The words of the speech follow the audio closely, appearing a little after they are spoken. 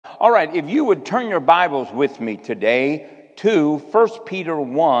All right, if you would turn your Bibles with me today to 1 Peter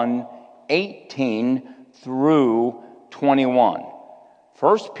 1, 18 through 21.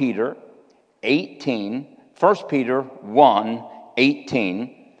 1 Peter 1,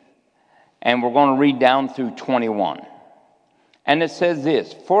 18, and we're going to read down through 21. And it says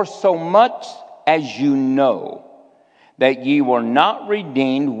this, "For so much as you know that ye were not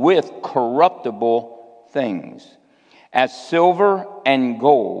redeemed with corruptible things, as silver and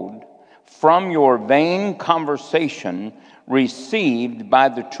gold, from your vain conversation received by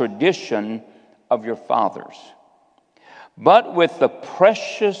the tradition of your fathers, but with the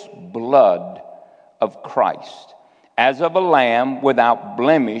precious blood of Christ, as of a lamb without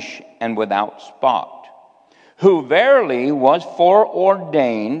blemish and without spot, who verily was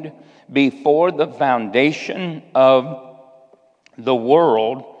foreordained before the foundation of the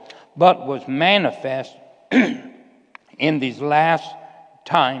world, but was manifest in these last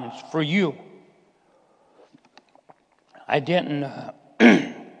times for you." I didn't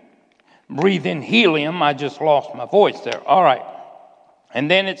breathe in helium. I just lost my voice there. All right.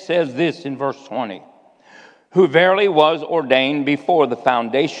 And then it says this in verse 20. "Who verily was ordained before the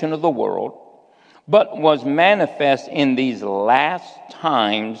foundation of the world, but was manifest in these last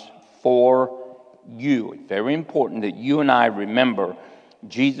times for you." It's very important that you and I remember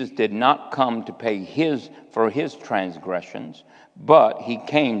Jesus did not come to pay for his transgressions, but he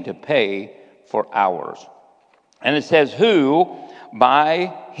came to pay for ours. And it says, "Who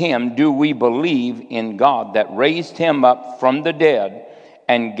by him do we believe in God, that raised him up from the dead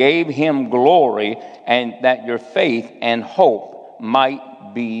and gave him glory, and that your faith and hope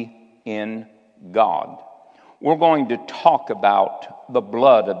might be in God." We're going to talk about the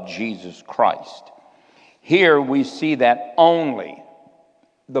blood of Jesus Christ. Here we see that only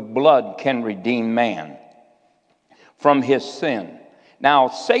the blood can redeem man from his sin. Now,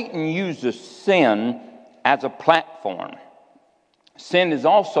 Satan uses sin as a platform. Sin is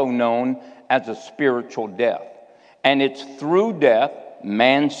also known as a spiritual death. And it's through death,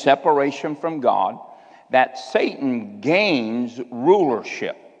 man's separation from God, that Satan gains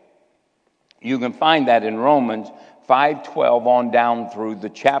rulership. You can find that in Romans 5:12 on down through the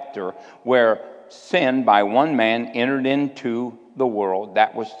chapter, where sin by one man entered into the world.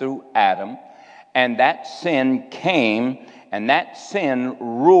 That was through Adam. And that sin came, and that sin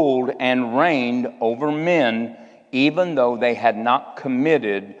ruled and reigned over men, even though they had not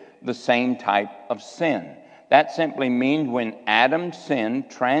committed the same type of sin. That simply means when Adam sinned,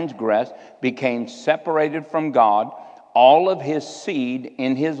 transgressed, became separated from God, all of his seed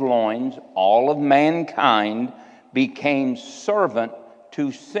in his loins, all of mankind, became servant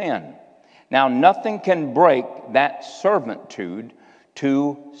to sin. Now, nothing can break that servitude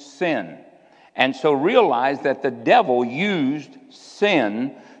to sin. And so realize that the devil used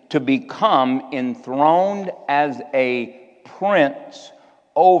sin to become enthroned as a prince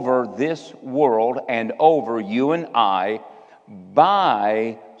over this world and over you and I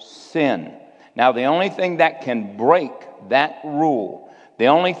by sin. Now, the only thing that can break that rule, the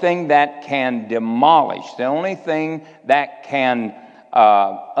only thing that can demolish, the only thing that can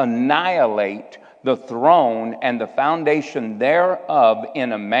annihilate the throne and the foundation thereof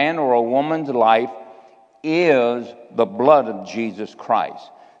in a man or a woman's life is the blood of Jesus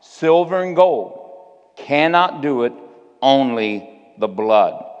Christ. Silver and gold cannot do it, only the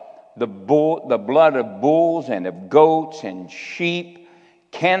blood. The blood of bulls and of goats and sheep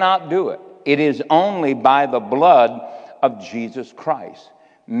cannot do it. It is only by the blood of Jesus Christ.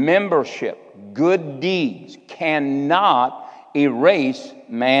 Membership, good deeds cannot erase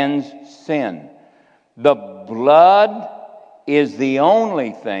man's sin. The blood is the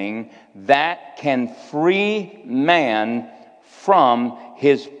only thing that can free man from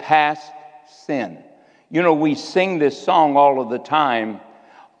his past sin. You know, we sing this song all of the time,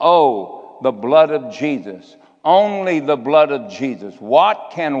 "Oh, the blood of Jesus, only the blood of Jesus.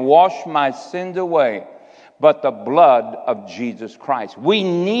 What can wash my sins away but the blood of Jesus Christ?" We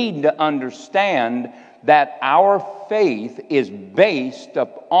need to understand that our faith is based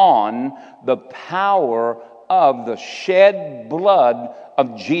upon the power of the shed blood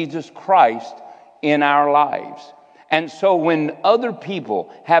of Jesus Christ in our lives. And so when other people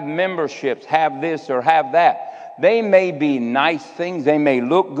have memberships, have this or have that, they may be nice things, they may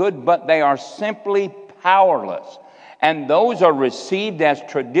look good, but they are simply powerless. And those are received as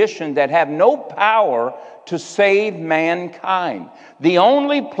traditions that have no power to save mankind. The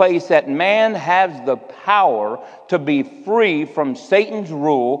only place that man has the power to be free from Satan's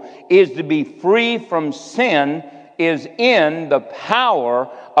rule, is to be free from sin, is in the power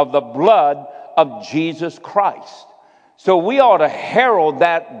of the blood of Jesus Christ. So we ought to herald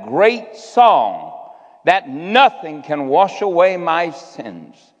that great song that nothing can wash away my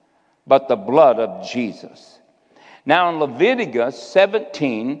sins but the blood of Jesus. Now in Leviticus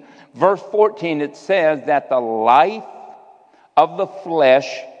 17, verse 14, it says that the life of the flesh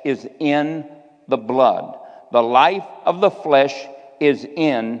is in the blood. The life of the flesh is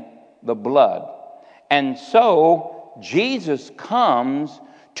in the blood. And so Jesus comes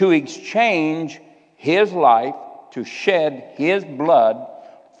to exchange his life, to shed his blood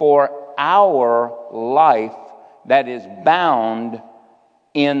for our life that is bound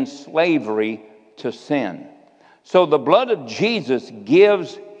in slavery to sin. So the blood of Jesus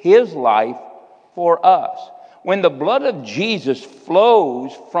gives his life for us. When the blood of Jesus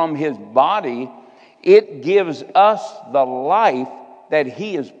flows from his body, it gives us the life that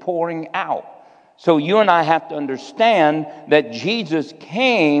he is pouring out. So you and I have to understand that Jesus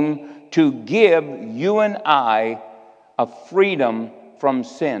came to give you and I a freedom from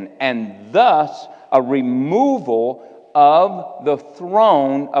sin, and thus a removal of the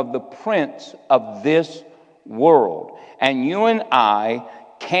throne of the prince of this world. And you and I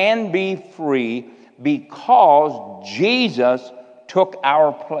can be free because Jesus took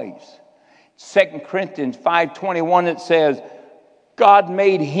our place. 2 Corinthians 5:21, it says, God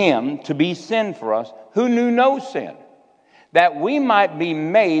made him to be sin for us who knew no sin, that we might be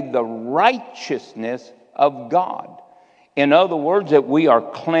made the righteousness of God. In other words, that we are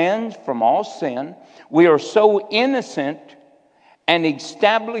cleansed from all sin. We are so innocent and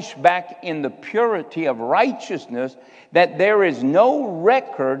established back in the purity of righteousness that there is no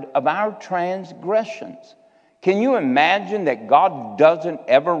record of our transgressions. Can you imagine that God doesn't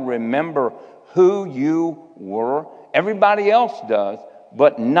ever remember who you were? Everybody else does,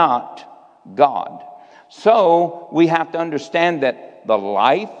 but not God. So we have to understand that the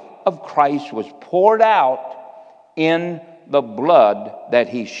life of Christ was poured out in the blood that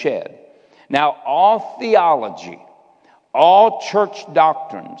he shed. Now, all theology, all church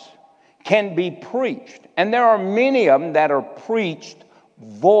doctrines can be preached, and there are many of them that are preached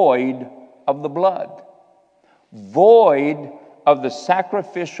void of the blood, void of the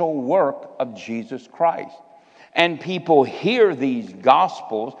sacrificial work of Jesus Christ. And people hear these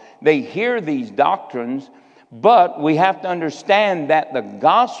gospels, they hear these doctrines, but we have to understand that the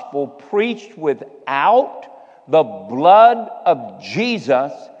gospel preached without the blood of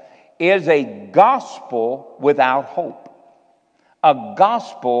Jesus is a gospel without hope. A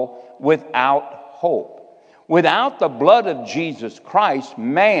gospel without hope. Without the blood of Jesus Christ,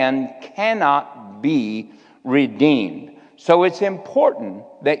 man cannot be redeemed. So it's important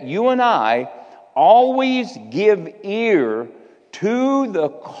that you and I always give ear to the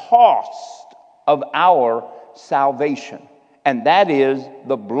cost of our salvation, and that is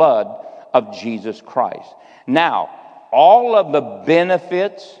the blood of Jesus Christ. Now, all of the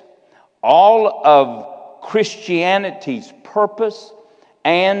benefits, all of Christianity's purpose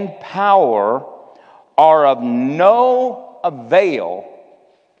and power are of no avail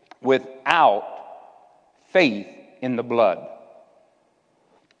without faith in the blood.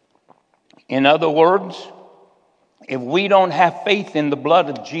 In other words, if we don't have faith in the blood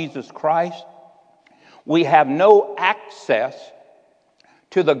of Jesus Christ, we have no access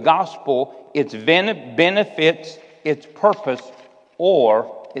to the gospel, its benefits, its purpose,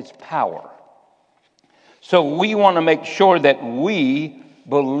 or its power. So we want to make sure that we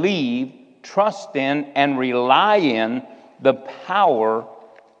believe, trust in, and rely in the power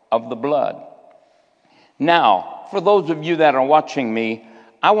of the blood. Now, for those of you that are watching me,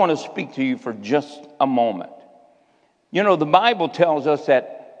 I want to speak to you for just a moment. You know, the Bible tells us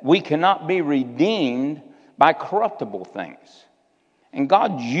that we cannot be redeemed by corruptible things. And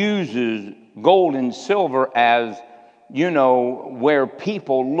God uses gold and silver as, you know, where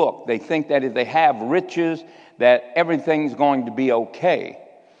people look. They think that if they have riches, that everything's going to be okay.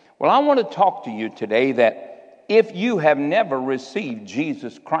 Well, I want to talk to you today that if you have never received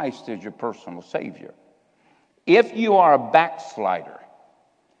Jesus Christ as your personal Savior, if you are a backslider,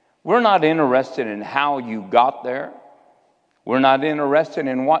 we're not interested in how you got there. We're not interested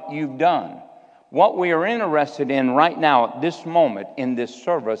in what you've done. What we are interested in right now at this moment in this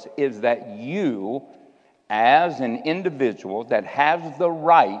service is that you, as an individual that has the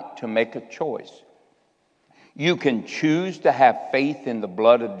right to make a choice, you can choose to have faith in the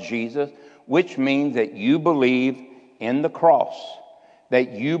blood of Jesus, which means that you believe in the cross,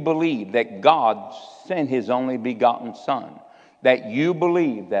 that you believe that God sent his only begotten Son, that you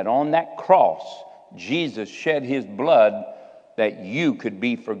believe that on that cross, Jesus shed his blood that you could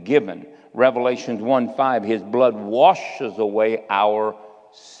be forgiven. Revelation 1:5, his blood washes away our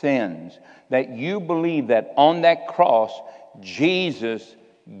sins. that you believe that on that cross, Jesus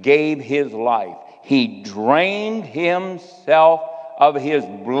gave his life. He drained himself of his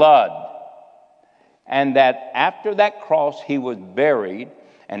blood. And that after that cross, he was buried.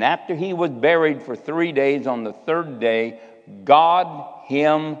 And after he was buried for 3 days, on the third day, God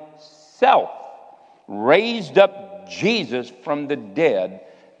himself raised up Jesus from the dead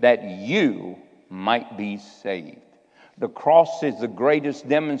that you might be saved. The cross is the greatest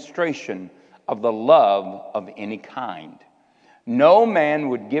demonstration of the love of any kind. No man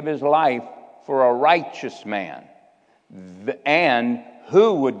would give his life for a righteous man, and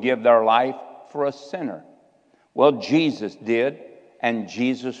who would give their life for a sinner? Well, Jesus did, and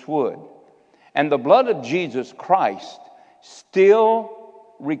Jesus would. And the blood of Jesus Christ still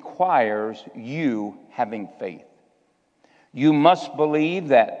requires you having faith. You must believe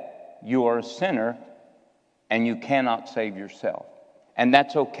that you are a sinner and you cannot save yourself. And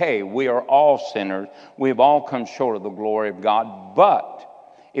that's okay. We are all sinners. We've all come short of the glory of God. But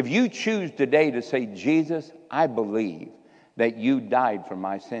if you choose today to say, Jesus, I believe that you died for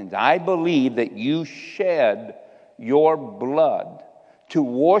my sins. I believe that you shed your blood to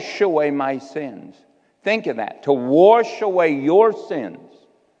wash away my sins. Think of that, to wash away your sins.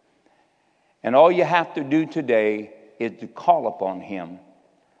 And all you have to do today is to call upon him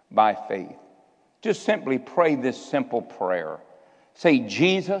by faith. Just simply pray this simple prayer. Say,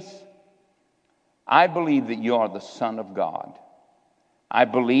 Jesus, I believe that you are the Son of God. I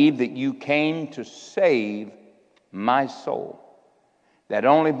believe that you came to save my soul. That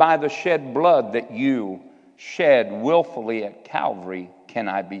only by the shed blood that you shed willfully at Calvary can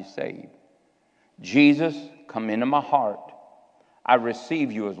I be saved. Jesus, come into my heart. I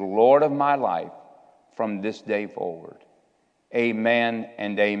receive you as Lord of my life from this day forward. Amen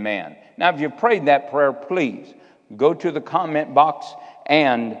and amen. Now, if you prayed that prayer, please go to the comment box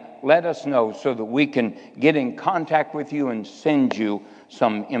and let us know so that we can get in contact with you and send you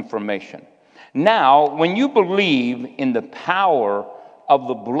some information. Now, when you believe in the power of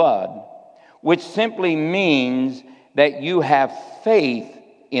the blood, which simply means that you have faith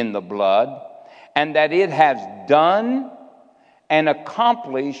in the blood and that it has done and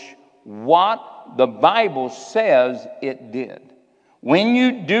accomplished what the Bible says it did. When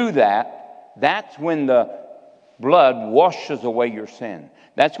you do that, that's when the blood washes away your sin.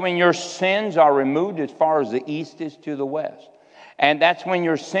 That's when your sins are removed as far as the east is to the west. And that's when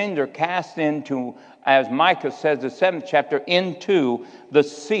your sins are cast into, as Micah says, the 7th chapter, into the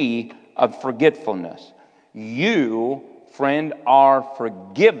sea of forgetfulness. You, friend, are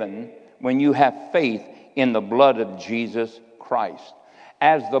forgiven when you have faith in the blood of Jesus Christ.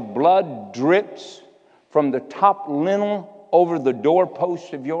 As the blood drips from the top lintel over the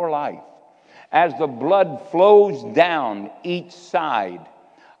doorposts of your life, as the blood flows down each side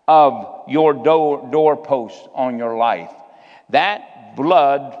of your doorposts on your life, that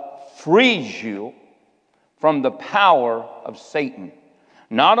blood frees you from the power of Satan.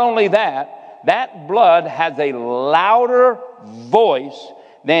 Not only that, that blood has a louder voice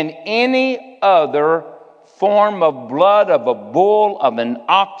than any other form of blood of a bull, of an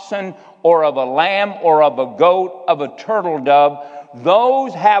oxen, or of a lamb, or of a goat, of a turtle dove.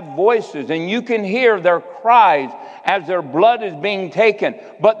 Those have voices, and you can hear their cries as their blood is being taken.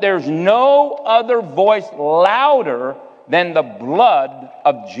 But there's no other voice louder than the blood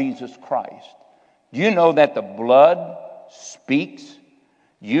of Jesus Christ. Do you know that the blood speaks?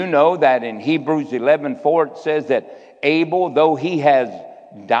 You know that in Hebrews 11:4 it says that Abel, though he has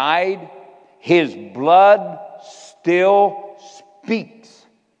died, his blood still speaks.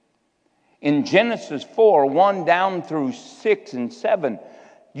 In Genesis 4:1 down through 6 and 7,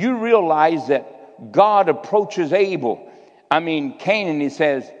 you realize that God approaches Cain, and he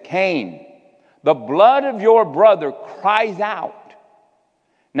says, Cain, the blood of your brother cries out.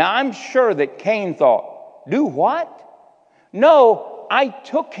 Now, I'm sure that Cain thought, do what? No, I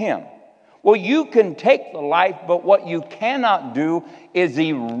took him. Well, you can take the life, but what you cannot do is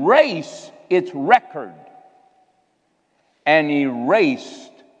erase its record and erase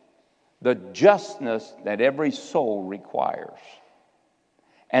the justness that every soul requires.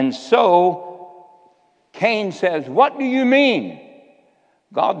 And so Cain says, what do you mean?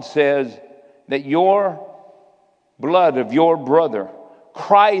 God says that your blood of your brother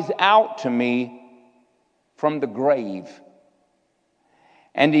cries out to me from the grave.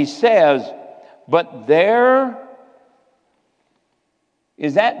 And he says, but there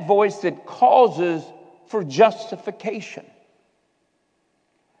is that voice that causes for justification.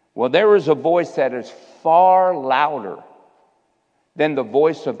 Well, there is a voice that is far louder than the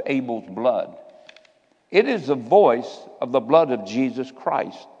voice of Abel's blood. It is the voice of the blood of Jesus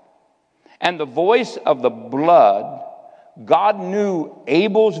Christ. And the voice of the blood, God knew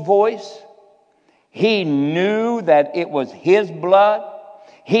Abel's voice. He knew that it was his blood.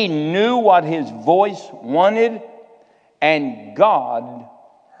 He knew what his voice wanted, and God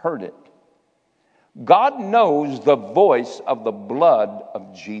heard it. God knows the voice of the blood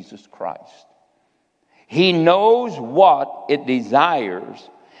of Jesus Christ. He knows what it desires,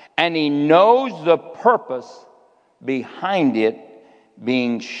 and he knows the purpose behind it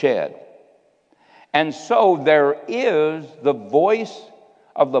being shed. And so there is the voice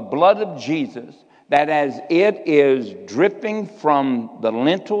of the blood of Jesus that as it is dripping from the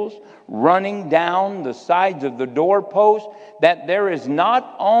lintels, running down the sides of the doorpost, that there is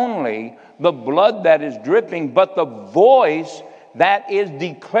not only the blood that is dripping, but the voice that is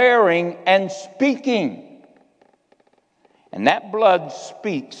declaring and speaking. And that blood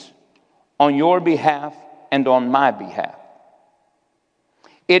speaks on your behalf and on my behalf.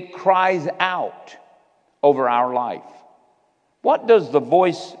 It cries out over our life. What does the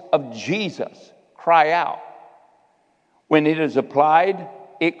voice of Jesus cry out? When it is applied,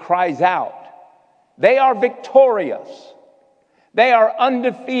 it cries out. They are victorious. They are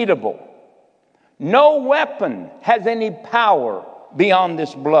undefeatable. No weapon has any power beyond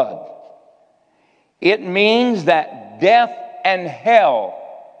this blood. It means that death and hell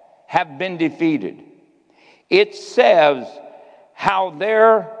have been defeated. It says how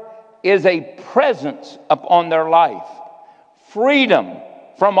there is a presence upon their life, freedom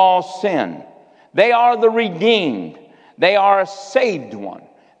from all sin. They are the redeemed. They are a saved one.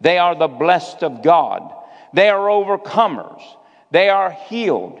 They are the blessed of God. They are overcomers. They are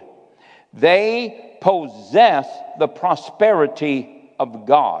healed. They possess the prosperity of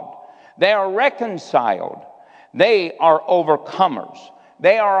God. They are reconciled. They are overcomers.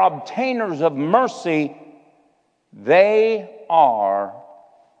 They are obtainers of mercy. They are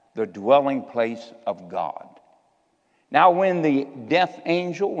the dwelling place of God. Now, when the death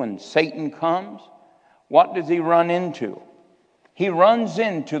angel, when Satan comes, what does he run into? He runs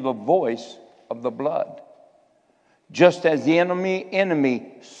into the voice of the blood. Just as the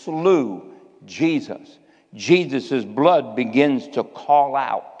enemy slew Jesus, Jesus' blood begins to call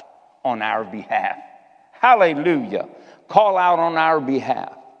out on our behalf. Hallelujah. Call out on our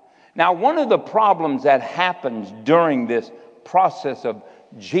behalf. Now, one of the problems that happens during this process of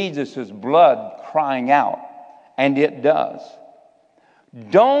Jesus' blood crying out, and it does,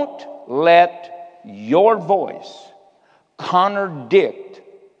 don't let your voice contradict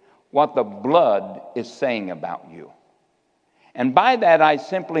what the blood is saying about you. And by that I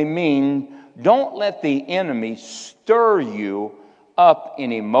simply mean, don't let the enemy stir you up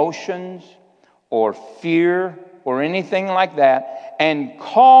in emotions or fear or anything like that and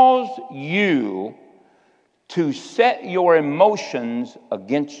cause you to set your emotions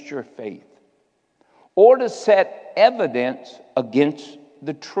against your faith or to set evidence against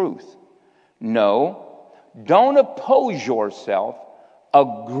the truth. No, don't oppose yourself.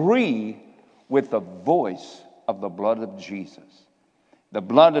 Agree with the voice of the blood of Jesus. The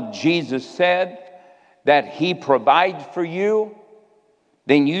blood of Jesus said that he provides for you,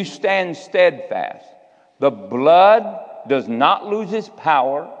 then you stand steadfast. The blood does not lose its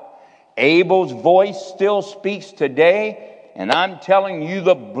power. Abel's voice still speaks today, and I'm telling you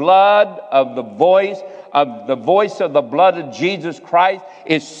the voice of the blood of Jesus Christ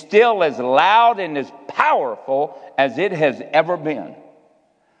is still as loud and as powerful as it has ever been.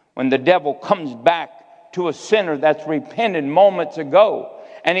 When the devil comes back to a sinner that's repented moments ago,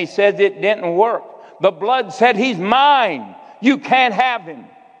 and he says it didn't work, the blood said, he's mine. You can't have him.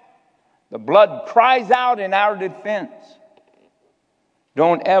 The blood cries out in our defense.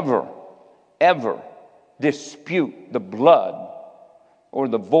 Don't ever dispute the blood or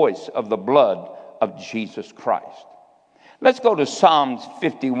the voice of the blood of Jesus Christ. Let's go to Psalms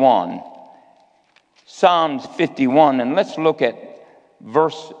 51. Psalms 51, and let's look at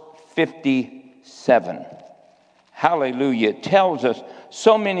verse 57. Hallelujah. It tells us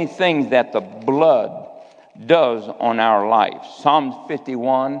so many things that the blood does on our life. Psalms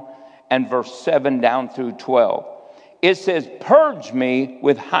 51 and verse 7 down through 12. It says, purge me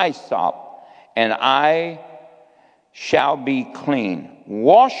with hyssop, and I shall be clean.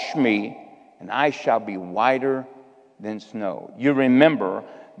 Wash me, and I shall be whiter than snow. You remember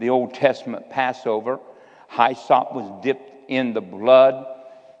the Old Testament Passover. Hyssop was dipped in the blood,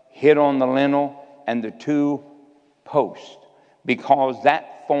 hit on the lintel, and the two posts, because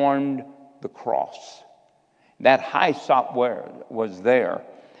that formed the cross. That hyssop was there.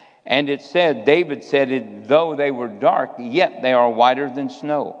 And it said, David said, though they were dark, yet they are whiter than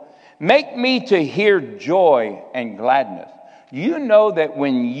snow. Make me to hear joy and gladness. You know that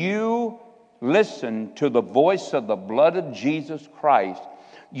when you listen to the voice of the blood of Jesus Christ,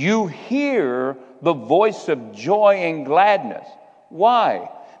 you hear the voice of joy and gladness. Why?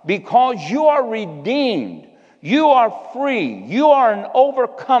 Because you are redeemed. You are free. You are an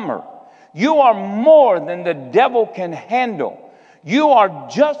overcomer. You are more than the devil can handle. You are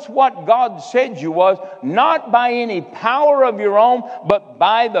just what God said you was, not by any power of your own, but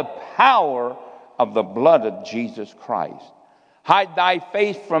by the power of the blood of Jesus Christ. Hide thy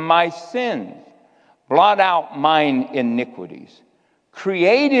face from my sins. Blot out mine iniquities.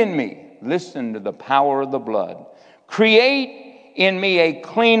 Create in me, listen to the power of the blood. Create in me a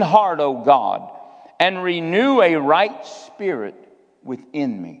clean heart, O God, and renew a right spirit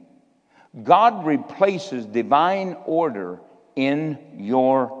within me. God replaces divine order in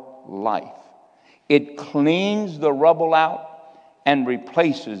your life. It cleans the rubble out and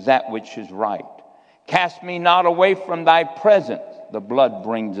replaces that which is right. Cast me not away from thy presence. The blood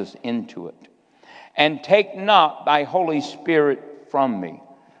brings us into it. And take not thy Holy Spirit from me.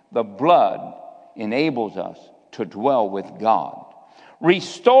 The blood enables us to dwell with God.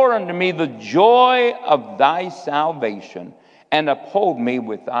 Restore unto me the joy of thy salvation, and uphold me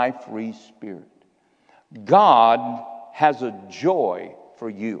with thy free spirit. God has a joy for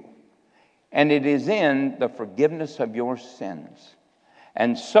you, and it is in the forgiveness of your sins.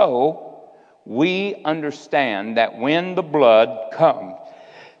 And so we understand that when the blood comes,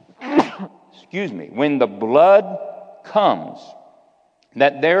 when the blood comes,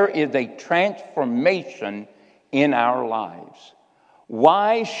 that there is a transformation in our lives.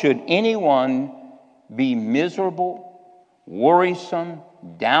 Why should anyone be miserable, worrisome,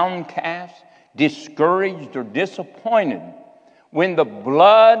 downcast, discouraged, or disappointed when the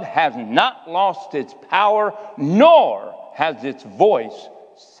blood has not lost its power, nor has its voice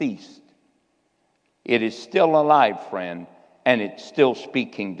ceased? It is still alive, friend, and it's still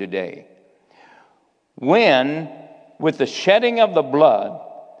speaking today. When, with the shedding of the blood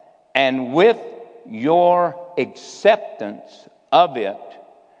and with your acceptance of it,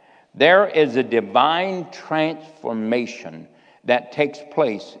 there is a divine transformation that takes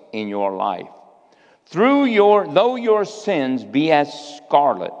place in your life. Though your sins be as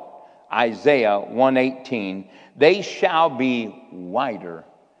scarlet, Isaiah 1:18, they shall be whiter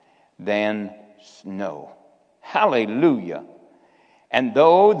than snow. Hallelujah. And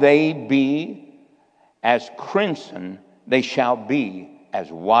though they be as crimson, they shall be as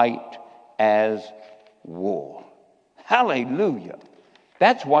white as wool. Hallelujah.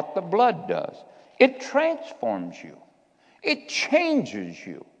 That's what the blood does. It transforms you. It changes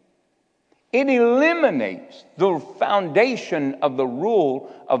you. It eliminates the foundation of the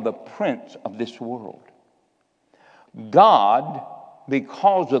rule of the prince of this world. God,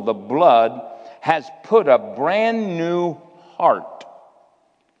 because of the blood, has put a brand new heart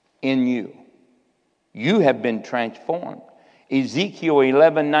in you. You have been transformed. Ezekiel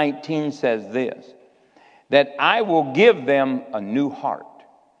 11:19 says this, that I will give them a new heart.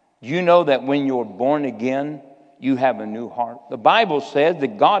 Do you know that when you're born again, you have a new heart? The Bible says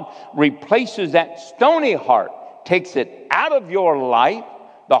that God replaces that stony heart, takes it out of your life,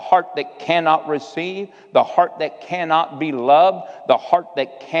 the heart that cannot receive, the heart that cannot be loved, the heart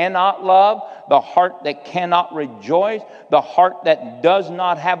that cannot love, the heart that cannot rejoice, the heart that does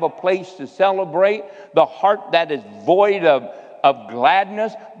not have a place to celebrate, the heart that is void of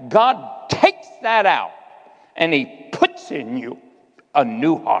gladness. God takes that out and He puts in you a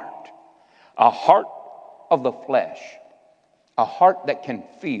new heart, a heart of the flesh, a heart that can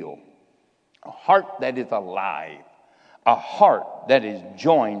feel, a heart that is alive, a heart that is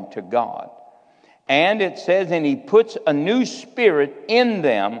joined to God. And it says, and He puts a new spirit in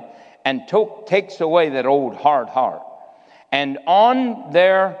them and takes away that old hard heart and on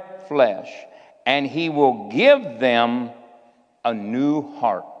their flesh, and He will give them a new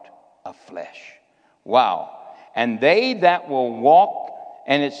heart of flesh. Wow. And they that will walk,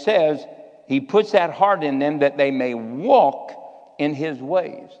 and it says He puts that heart in them that they may walk in His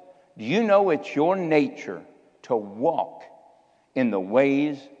ways. Do you know it's your nature to walk in the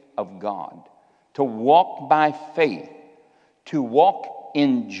ways of God, to walk by faith, to walk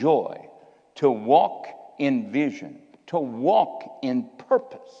in joy, to walk in vision, to walk in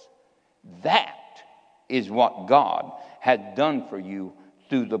purpose? That is what God had done for you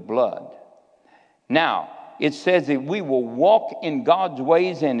through the blood. Now, it says that we will walk in God's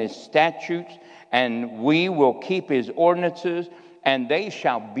ways and His statutes, and we will keep His ordinances, and they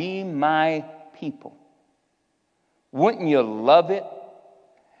shall be my people. Wouldn't you love it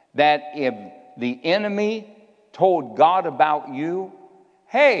that if the enemy told God about you,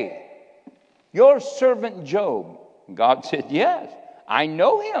 hey, your servant Job, God said, yes, I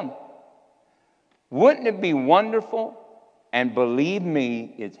know him. Wouldn't it be wonderful? And believe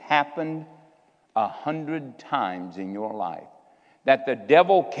me, it's happened 100 times in your life, that the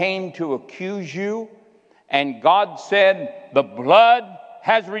devil came to accuse you, and God said, the blood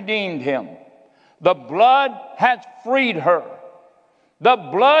has redeemed him. The blood has freed her. The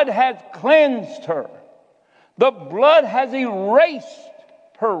blood has cleansed her. The blood has erased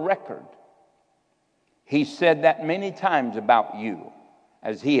her record. He said that many times about you,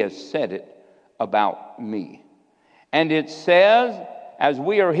 as he has said it about me. And it says, as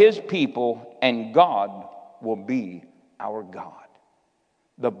we are his people, and God will be our God.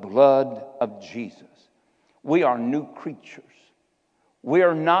 The blood of Jesus. We are new creatures. We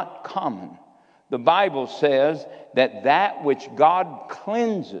are not common. The Bible says that which God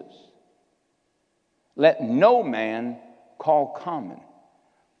cleanses, let no man call common.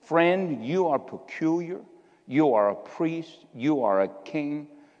 Friend, you are peculiar. You are a priest. You are a king.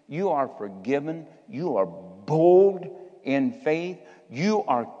 You are forgiven. You are bold in faith. You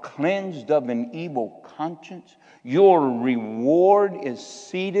are cleansed of an evil conscience. Your reward is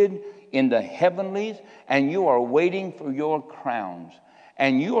seated in the heavenlies, and you are waiting for your crowns.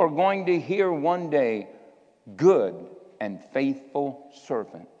 And you are going to hear one day, good and faithful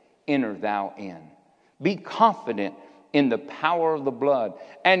servant, enter thou in. Be confident in the power of the blood.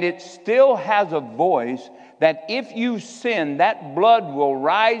 And it still has a voice that if you sin, that blood will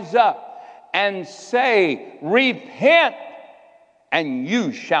rise up and say, repent, and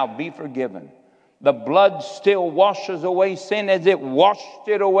you shall be forgiven. The blood still washes away sin as it washed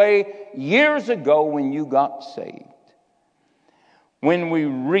it away years ago when you got saved. When we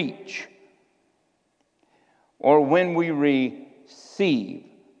reach or when we receive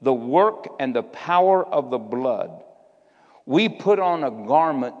the work and the power of the blood, we put on a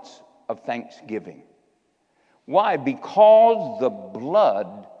garment of thanksgiving. Why? Because the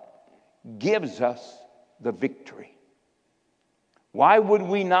blood gives us the victory. Why would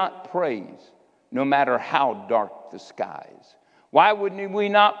we not praise no matter how dark the skies? Why would we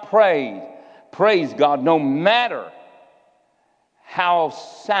not praise God no matter how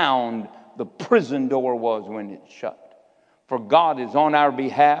sound the prison door was when it shut? For God is on our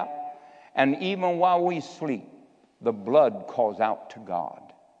behalf, and even while we sleep, the blood calls out to God.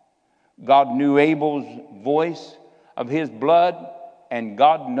 God knew Abel's voice of his blood, and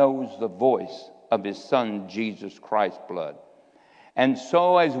God knows the voice of his son Jesus Christ's blood. And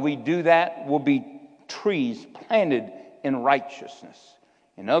so as we do that, we'll be trees planted in righteousness.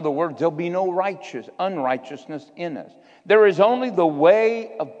 In other words, there'll be no unrighteousness in us. There is only the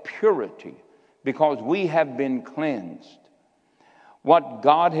way of purity, because we have been cleansed. What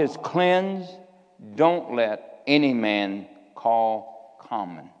God has cleansed, don't let any man call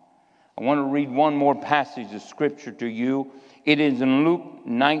common. I want to read one more passage of Scripture to you. It is in Luke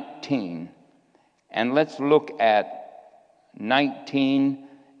 19. And let's look at 19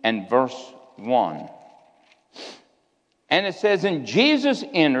 and verse 1. And it says, and Jesus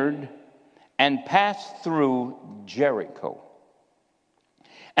entered and passed through Jericho.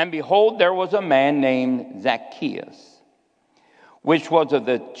 And behold, there was a man named Zacchaeus, which was of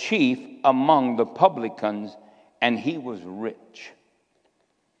the chief among the publicans, and he was rich.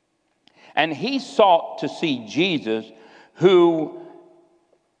 And he sought to see Jesus, to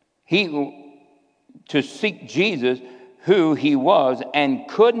seek Jesus, who he was, and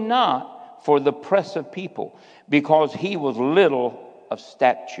could not for the press of people, because he was little of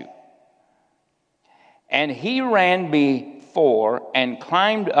stature. And he ran before and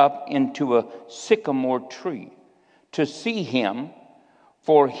climbed up into a sycamore tree to see him,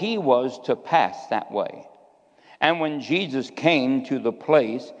 for he was to pass that way. And when Jesus came to the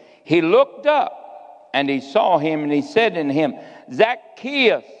place, he looked up and he saw him, and he said unto him,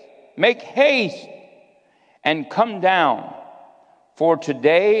 Zacchaeus, make haste and come down, for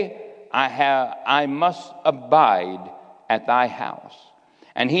today I must abide at thy house.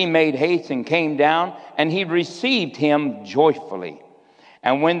 And he made haste and came down, and he received him joyfully.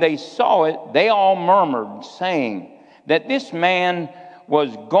 And when they saw it, they all murmured, saying that this man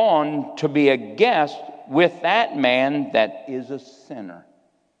was gone to be a guest with that man that is a sinner.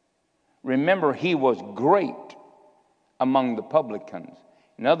 Remember, he was great among the publicans.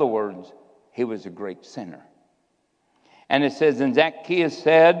 In other words, he was a great sinner. And it says, and Zacchaeus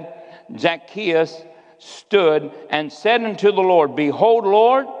stood and said unto the Lord, behold,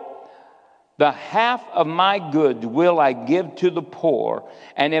 Lord, the half of my goods will I give to the poor,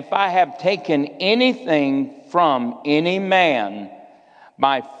 and if I have taken anything from any man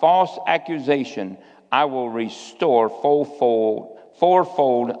by false accusation, I will restore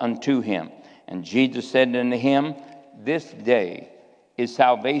fourfold unto him. And Jesus said unto him, this day is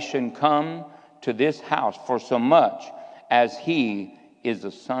salvation come to this house, for so much as he is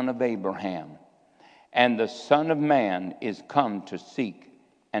the son of Abraham. And the Son of Man is come to seek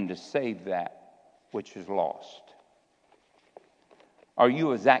and to save that which is lost. Are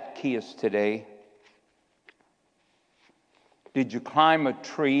you a Zacchaeus today? Did you climb a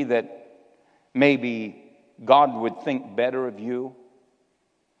tree that maybe God would think better of you?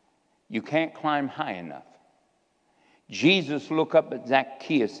 You can't climb high enough. Jesus looked up at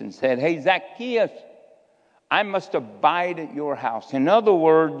Zacchaeus and said, "Hey, Zacchaeus, I must abide at your house." In other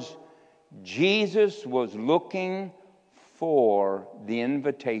words, Jesus was looking for the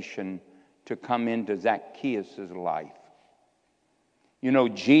invitation to come into Zacchaeus' life. You know,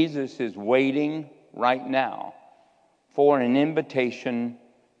 Jesus is waiting right now for an invitation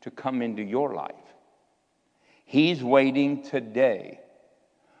to come into your life. He's waiting today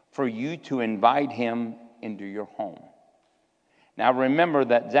for you to invite him into your home. Now remember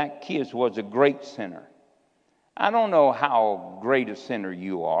that Zacchaeus was a great sinner. I don't know how great a sinner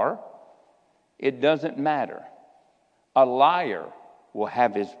you are. It doesn't matter. A liar will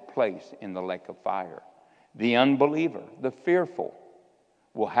have his place in the lake of fire. The unbeliever, the fearful,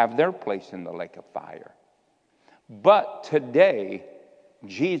 will have their place in the lake of fire. But today,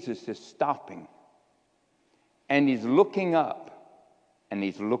 Jesus is stopping. And he's looking up. And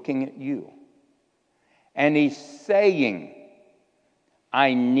he's looking at you. And he's saying,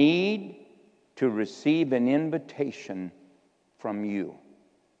 I need to receive an invitation from you.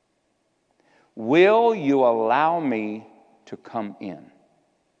 Will you allow me to come in?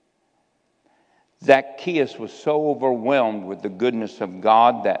 Zacchaeus was so overwhelmed with the goodness of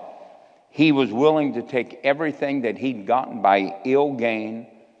God that he was willing to take everything that he'd gotten by ill gain,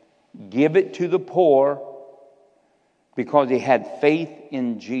 give it to the poor, because he had faith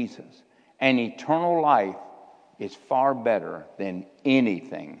in Jesus. And eternal life is far better than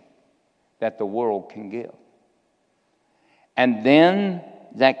anything that the world can give. And then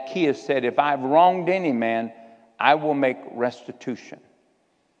Zacchaeus said, if I've wronged any man, I will make restitution.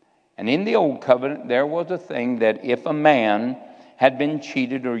 And in the old covenant, there was a thing that if a man had been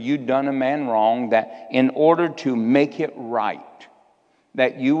cheated or you'd done a man wrong, that in order to make it right,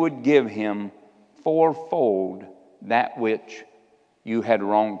 that you would give him fourfold that which you had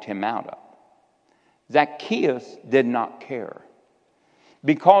wronged him out of. Zacchaeus did not care,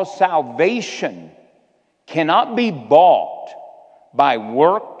 because salvation cannot be bought by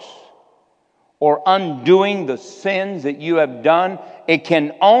works or undoing the sins that you have done. It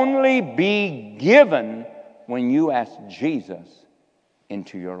can only be given when you ask Jesus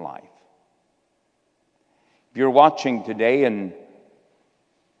into your life. If you're watching today and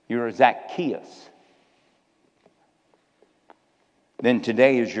you're a Zacchaeus, then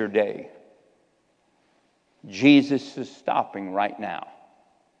today is your day. Jesus is stopping right now.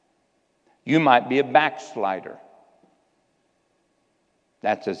 You might be a backslider.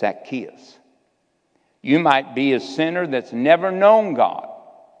 That's a Zacchaeus. You might be a sinner that's never known God.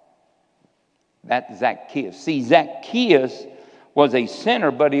 That's Zacchaeus. See, Zacchaeus was a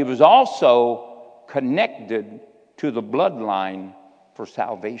sinner, but he was also connected to the bloodline for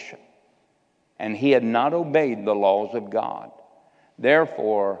salvation. And he had not obeyed the laws of God.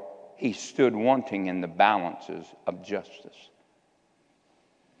 Therefore, he stood wanting in the balances of justice.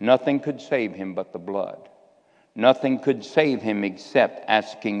 Nothing could save him but the blood. Nothing could save him except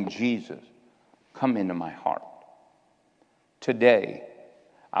asking Jesus, come into my heart. Today,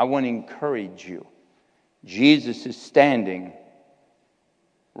 I want to encourage you. Jesus is standing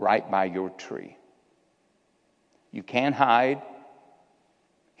right by your tree. You can't hide.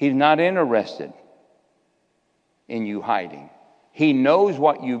 He's not interested in you hiding. He knows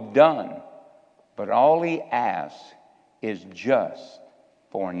what you've done, but all he asks is just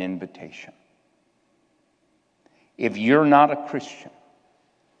for an invitation. If you're not a Christian,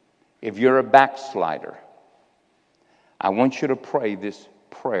 if you're a backslider, I want you to pray this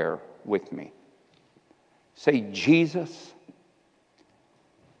prayer with me. Say, Jesus,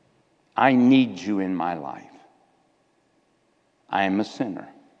 I need you in my life. I am a sinner.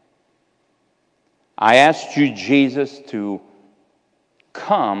 I asked you, Jesus, to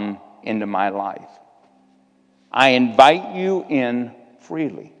come into my life. I invite you in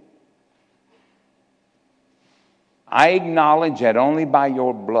freely. I acknowledge that only by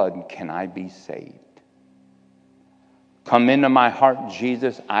your blood can I be saved. Come into my heart,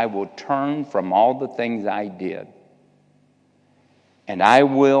 Jesus. I will turn from all the things I did, and I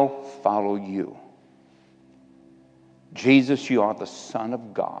will follow you. Jesus, you are the Son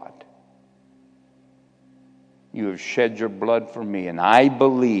of God. You have shed your blood for me, and I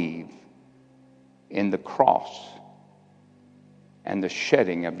believe in the cross and the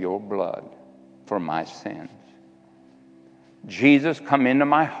shedding of your blood. for my sins. Jesus, come into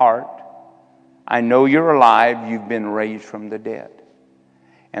my heart. I know you're alive. You've been raised from the dead.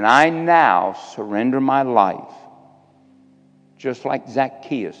 And I now surrender my life, just like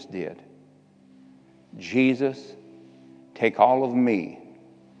Zacchaeus did. Jesus, take all of me.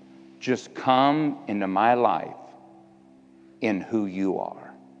 Just come into my life in who you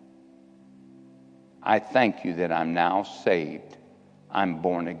are. I thank you that I'm now saved. I'm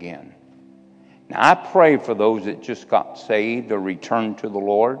born again. Now, I pray for those that just got saved or returned to the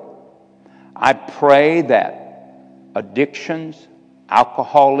Lord. I pray that addictions,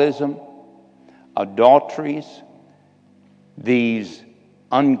 alcoholism, adulteries, these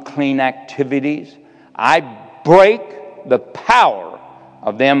unclean activities, I break the power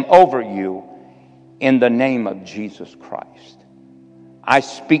of them over you in the name of Jesus Christ. I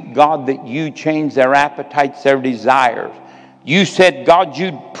speak, God, that you change their appetites, their desires. You said, God,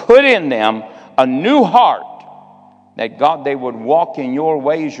 you'd put in them a new heart, that, God, they would walk in your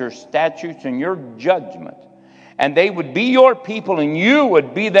ways, your statutes, and your judgments, and they would be your people, and you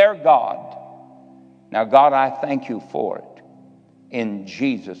would be their God. Now, God, I thank you for it. In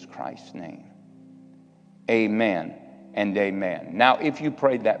Jesus Christ's name. Amen and amen. Now, if you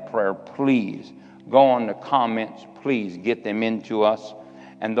prayed that prayer, please go on the comments. Please get them into us.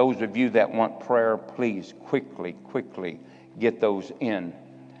 And those of you that want prayer, please quickly get those in.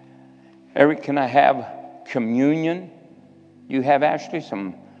 Eric, can I have communion? You have, Ashley,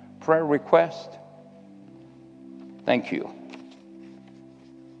 some prayer requests? Thank you.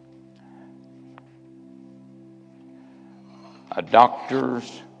 A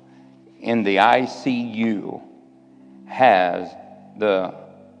doctor's in the ICU has the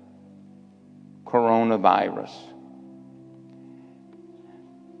coronavirus.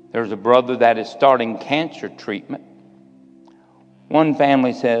 There's a brother that is starting cancer treatment. One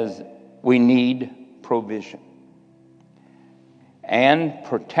family says, we need provision and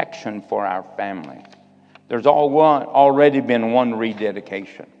protection for our family. There's already been one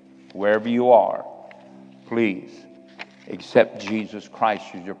rededication. Wherever you are, please accept Jesus Christ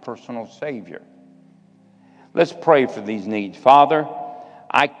as your personal Savior. Let's pray for these needs. Father,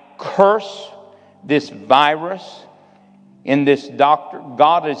 I curse this virus in this doctor.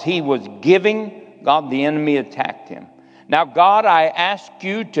 God, as he was giving, God, the enemy attacked him. Now, God, I ask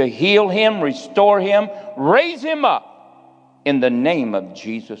you to heal him, restore him, raise him up in the name of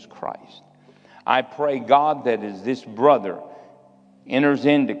Jesus Christ. I pray, God, that as this brother enters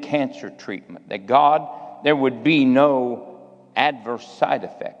into cancer treatment, that, God, there would be no adverse side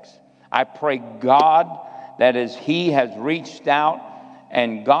effects. I pray, God, that as he has reached out,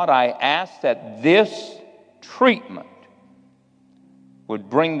 and God, I ask that this treatment would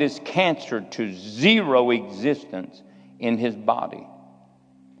bring this cancer to zero existence in his body.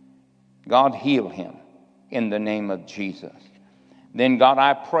 God, heal him in the name of Jesus. Then, God,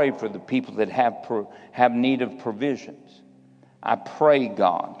 I pray for the people that have need of provisions. I pray,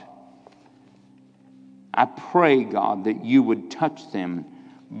 God, that you would touch them,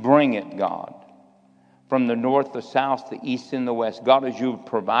 bring it, God, from the north, the south, the east, and the west. God, as you have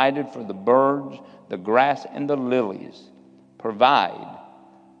provided for the birds, the grass, and the lilies, provide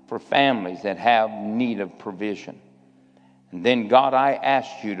for families that have need of provision. And then, God, I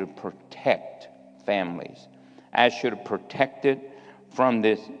ask you to protect families. I ask you to protect it from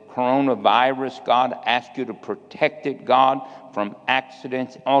this coronavirus. God, I ask you to protect it, God, from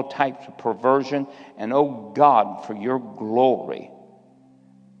accidents, all types of perversion. And, oh, God, for your glory,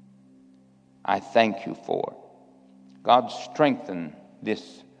 I thank you for it. God, strengthen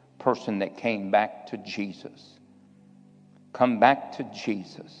this person that came back to Jesus. Come back to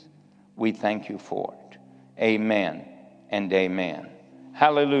Jesus. We thank you for it. Amen and amen.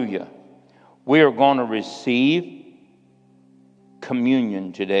 Hallelujah. We are going to receive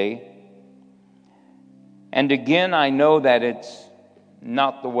communion today. And again, I know that it's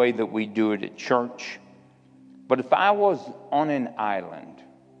not the way that we do it at church. But if I was on an island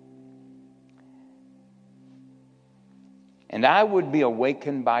and I would be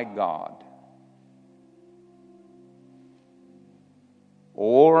awakened by God,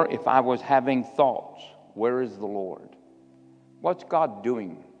 or if I was having thoughts, where is the Lord? What's God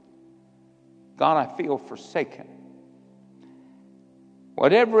doing? God, I feel forsaken.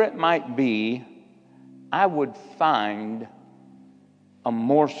 Whatever it might be, I would find a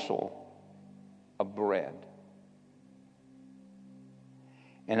morsel of bread.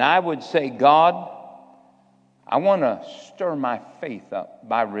 And I would say, God, I want to stir my faith up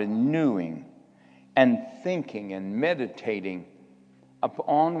by renewing and thinking and meditating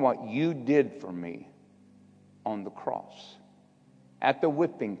upon what you did for me on the cross, at the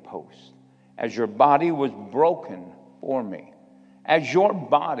whipping post, as your body was broken for me, as your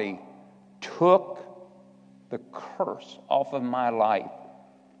body took the curse off of my life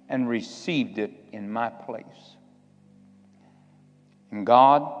and received it in my place. And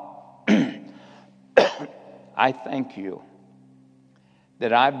God, I thank you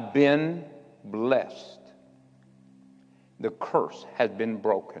that I've been blessed. The curse has been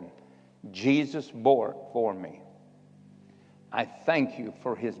broken. Jesus bore it for me. I thank you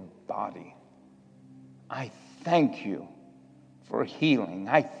for his body. I thank you for healing.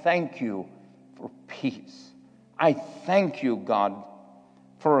 I thank you for peace. I thank you, God,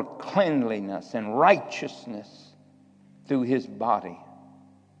 for cleanliness and righteousness through his body.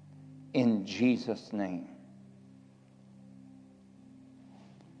 In Jesus' name.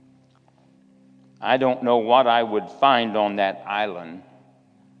 I don't know what I would find on that island.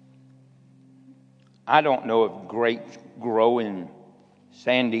 I don't know if grapes grow in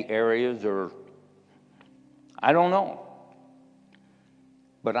sandy areas or I don't know.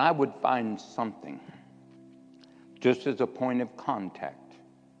 But I would find something just as a point of contact.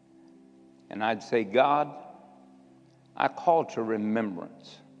 And I'd say, God, I call to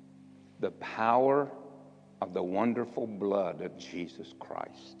remembrance the power of the wonderful blood of Jesus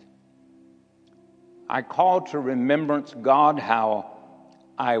Christ. I call to remembrance, God, how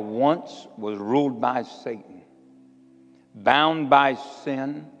I once was ruled by Satan, bound by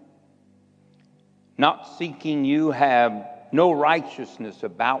sin, not seeking you, have no righteousness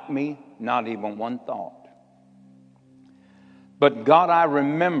about me, not even one thought. But God, I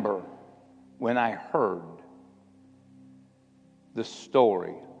remember when I heard the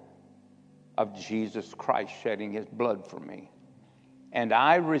story of Jesus Christ shedding his blood for me. And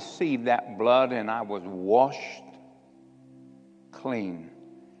I received that blood and I was washed clean.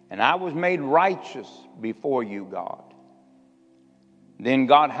 And I was made righteous before you, God. Then,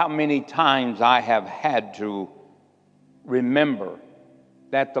 God, how many times I have had to remember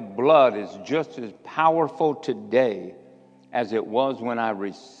that the blood is just as powerful today as it was when I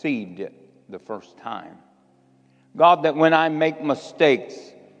received it the first time. God, that when I make mistakes,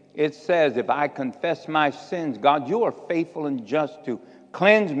 it says if I confess my sins, God, you are faithful and just to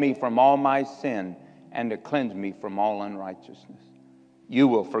cleanse me from all my sin and to cleanse me from all unrighteousness. You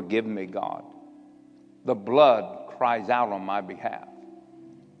will forgive me, God. The blood cries out on my behalf.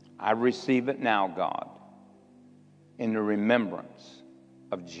 I receive it now, God, in the remembrance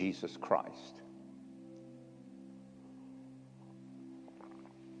of Jesus Christ.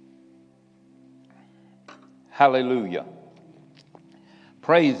 Hallelujah.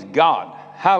 Praise God.